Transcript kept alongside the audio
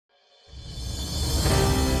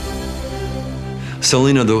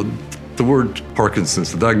Saulena, the word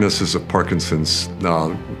Parkinson's, the diagnosis of Parkinson's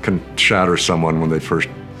can shatter someone when they first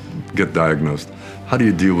get diagnosed. How do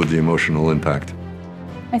you deal with the emotional impact?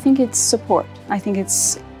 I think it's support. I think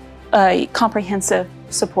it's a comprehensive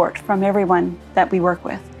support from everyone that we work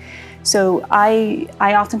with. So I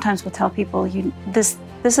oftentimes will tell people, this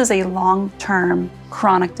is a long-term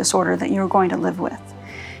chronic disorder that you're going to live with.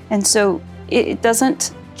 And so it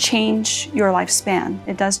doesn't change your lifespan.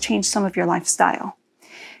 It does change some of your lifestyle.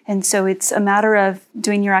 And so it's a matter of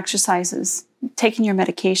doing your exercises, taking your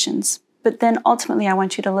medications, but then ultimately I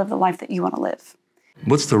want you to live the life that you want to live.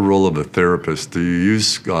 What's the role of a therapist? Do you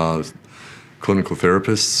use clinical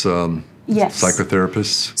therapists? Yes.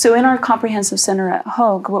 Psychotherapists? So in our comprehensive center at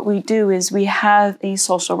Hoag, what we do is we have a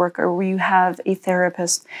social worker, we have a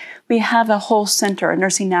therapist, we have a whole center, a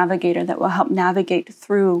nursing navigator that will help navigate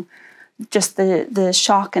through just the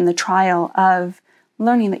shock and the trial of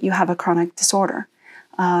learning that you have a chronic disorder.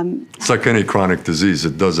 It's like any chronic disease.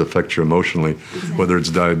 It does affect you emotionally, whether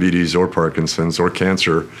it's diabetes or Parkinson's or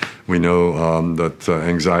cancer. We know that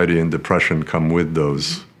anxiety and depression come with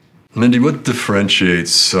those. Mindy, what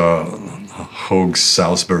differentiates Hoag's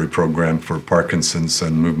Salisbury program for Parkinson's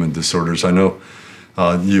and movement disorders? I know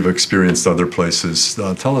you've experienced other places.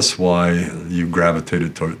 Tell us why you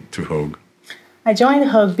gravitated to Hoag. I joined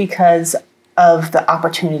Hoag because of the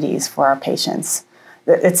opportunities for our patients.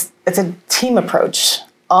 It's a team approach.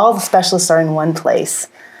 All the specialists are in one place.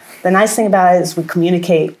 The nice thing about it is we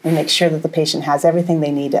communicate and make sure that the patient has everything they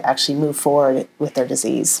need to actually move forward with their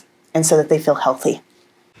disease and so that they feel healthy.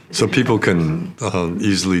 So people can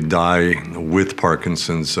easily die with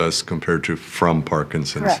Parkinson's as compared to from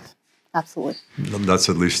Parkinson's. Correct. Absolutely. That's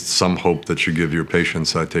at least some hope that you give your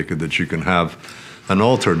patients. I take it that you can have an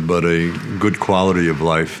altered but a good quality of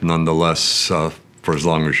life nonetheless for as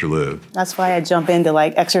long as you live. That's why I jump into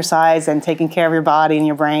like exercise and taking care of your body and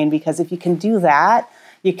your brain, because if you can do that,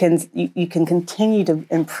 you can continue to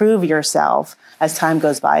improve yourself as time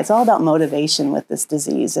goes by. It's all about motivation with this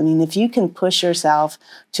disease. I mean, if you can push yourself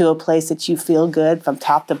to a place that you feel good from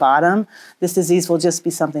top to bottom, this disease will just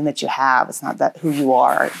be something that you have. It's not that who you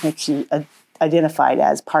are. It makes you identified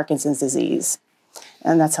as Parkinson's disease.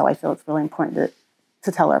 And that's how I feel it's really important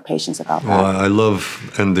to tell our patients about that. Well, I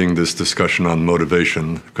love ending this discussion on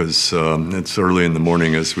motivation because it's early in the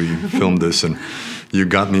morning as we filmed this, and you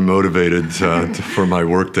got me motivated for my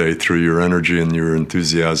workday through your energy and your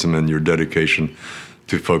enthusiasm and your dedication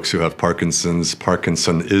to folks who have Parkinson's,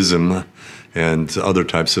 Parkinsonism, and other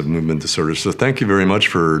types of movement disorders. So thank you very much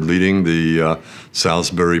for leading the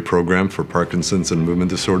Salisbury program for Parkinson's and movement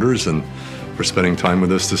disorders and for spending time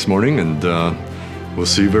with us this morning, and we'll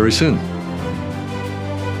see you very soon.